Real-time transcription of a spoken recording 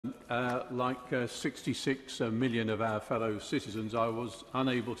like 66 million of our fellow citizens, I was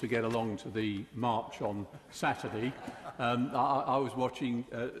unable to get along to the march on Saturday. I was watching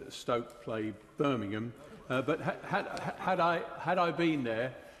Stoke play Birmingham, but had I been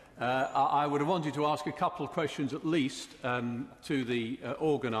there, I would have wanted to ask a couple of questions at least to the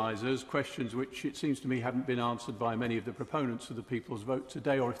organisers, questions which it seems to me haven't been answered by many of the proponents of the People's Vote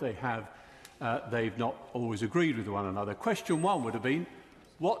today, or if they have, they've not always agreed with one another. Question one would have been,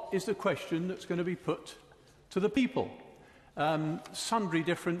 what is the question that's going to be put to the people? Sundry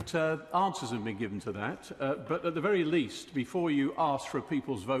different answers have been given to that, but at the very least, before you ask for a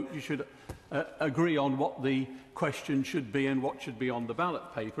people's vote, you should agree on what the question should be and what should be on the ballot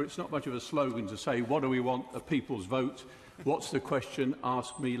paper. It's not much of a slogan to say, what do we want, a people's vote? What's the question?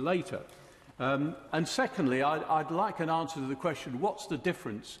 Ask me later. And secondly, I'd like an answer to the question, what's the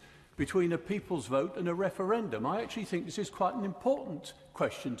difference between a people's vote and a referendum? I actually think this is quite an important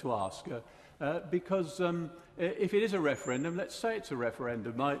question to ask, because if it is a referendum, let's say it's a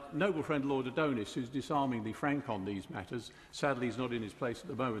referendum. My noble friend Lord Adonis, who's disarmingly frank on these matters, sadly he's not in his place at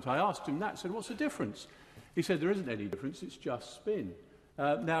the moment, I asked him that, said, what's the difference? He said, there isn't any difference, it's just spin.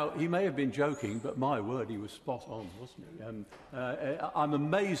 Now, he may have been joking, but my word, he was spot on, wasn't he? I'm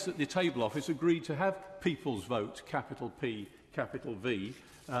amazed that the Table Office agreed to have people's vote, capital P, capital V,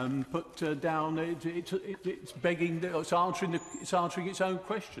 put down. It's begging, it's answering its own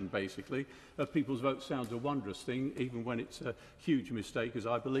question, basically. People's vote sounds a wondrous thing, even when it's a huge mistake, as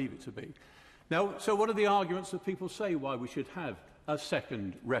I believe it to be. Now, so what are the arguments that people say why we should have a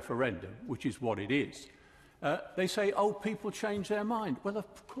second referendum, which is what it is? They say, oh, people change their mind. Well,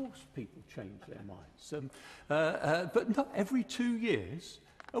 of course people change their minds. But not every 2 years.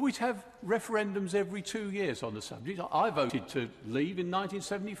 We'd have referendums every 2 years on the subject. I voted to leave in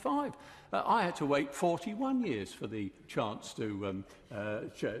 1975. I had to wait 41 years for the chance to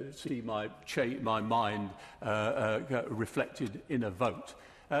see my mind reflected in a vote.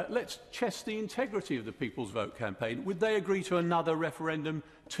 Let's test the integrity of the People's Vote campaign. Would they agree to another referendum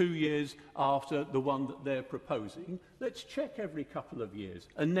 2 years after the one that they're proposing? Let's check every couple of years,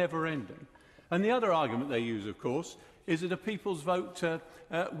 and never ending. And the other argument they use, of course, is that a People's Vote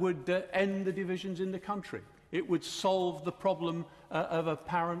would end the divisions in the country. It would solve the problem of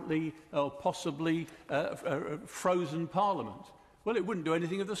apparently or possibly frozen Parliament. Well, it wouldn't do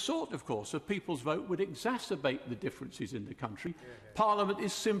anything of the sort, of course. A People's Vote would exacerbate the differences in the country. Parliament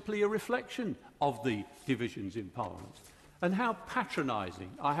is simply a reflection of the divisions in Parliament. And how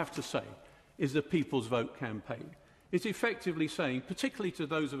patronising, I have to say, is the People's Vote campaign. It's effectively saying, particularly to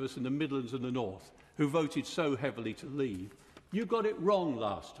those of us in the Midlands and the North, who voted so heavily to leave, you got it wrong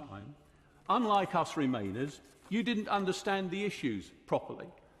last time. Unlike us Remainers, you didn't understand the issues properly.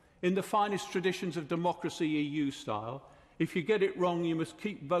 In the finest traditions of democracy EU style, if you get it wrong, you must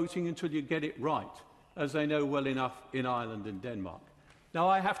keep voting until you get it right, as they know well enough in Ireland and Denmark. Now,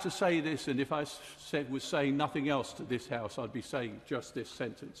 I have to say this, and if I was saying nothing else to this House, I'd be saying just this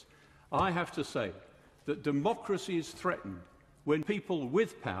sentence. I have to say that democracy is threatened when people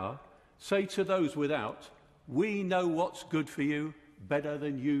with power say to those without, we know what's good for you better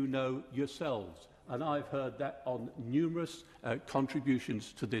than you know yourselves. And I've heard that on numerous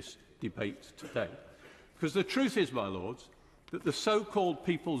contributions to this debate today. Because the truth is, my lords, that the so-called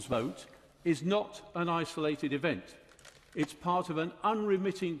People's Vote is not an isolated event. It's part of an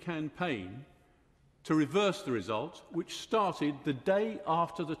unremitting campaign to reverse the result, which started the day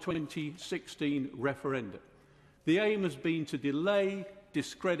after the 2016 referendum. The aim has been to delay,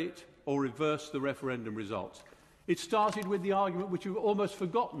 discredit or reverse the referendum results. It started with the argument, which you've almost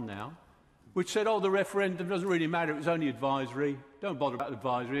forgotten now, which said, oh, the referendum doesn't really matter, it was only advisory. Don't bother about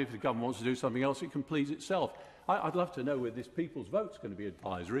advisory. If the government wants to do something else, it can please itself. I'd love to know whether this People's Vote's going to be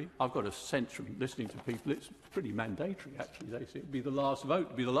advisory. I've got a sense from listening to people, it's pretty mandatory, actually. They say it would be the last vote, it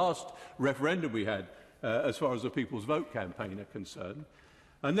would be the last referendum we had as far as the People's Vote campaign are concerned.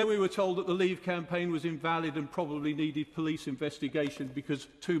 And then we were told that the Leave campaign was invalid and probably needed police investigation because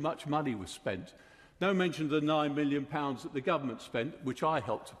too much money was spent. No mention of the £9 million that the government spent, which I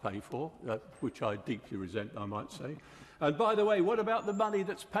helped to pay for, which I deeply resent, I might say. And by the way, what about the money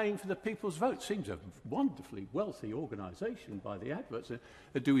that's paying for the People's Vote? Seems a wonderfully wealthy organisation by the adverts.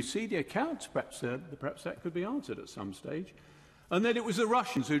 Do we see the accounts? Perhaps that could be answered at some stage. And then it was the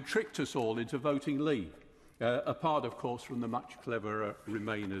Russians who tricked us all into voting Leave, apart, of course, from the much cleverer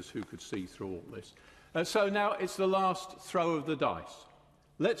Remainers who could see through all this. So now it's the last throw of the dice.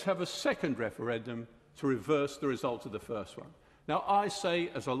 Let's have a second referendum to reverse the result of the first one. Now, I say,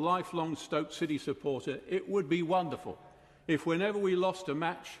 as a lifelong Stoke City supporter, it would be wonderful if whenever we lost a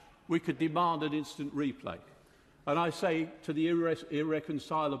match, we could demand an instant replay. And I say to the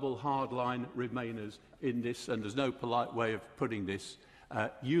irreconcilable hardline remainers in this, and there's no polite way of putting this,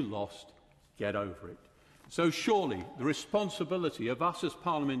 you lost, get over it. So surely the responsibility of us as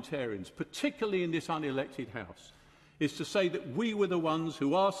parliamentarians, particularly in this unelected House, is to say that we were the ones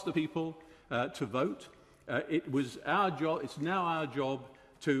who asked the people to vote. It was our job, it's now our job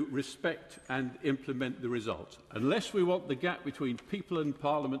to respect and implement the result. Unless we want the gap between people and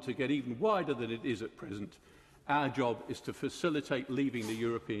Parliament to get even wider than it is at present, our job is to facilitate leaving the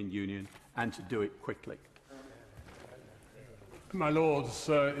European Union and to do it quickly. My Lords,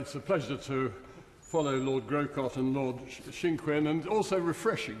 it's a pleasure to follow Lord Grocott and Lord Shinquin, and also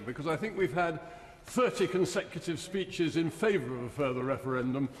refreshing, because I think we've had 30 consecutive speeches in favour of a further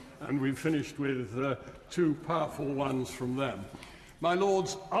referendum, and we've finished with 2 powerful ones from them. My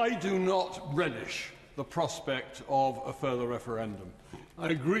Lords, I do not relish the prospect of a further referendum. I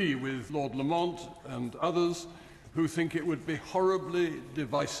agree with Lord Lamont and others who think it would be horribly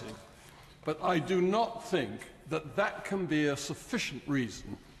divisive, but I do not think that that can be a sufficient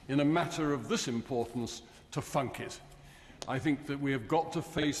reason in a matter of this importance to funk it. I think that we have got to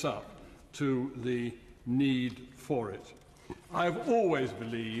face up to the need for it. I have always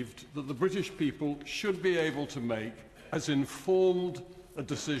believed that the British people should be able to make as informed a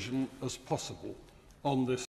decision as possible on this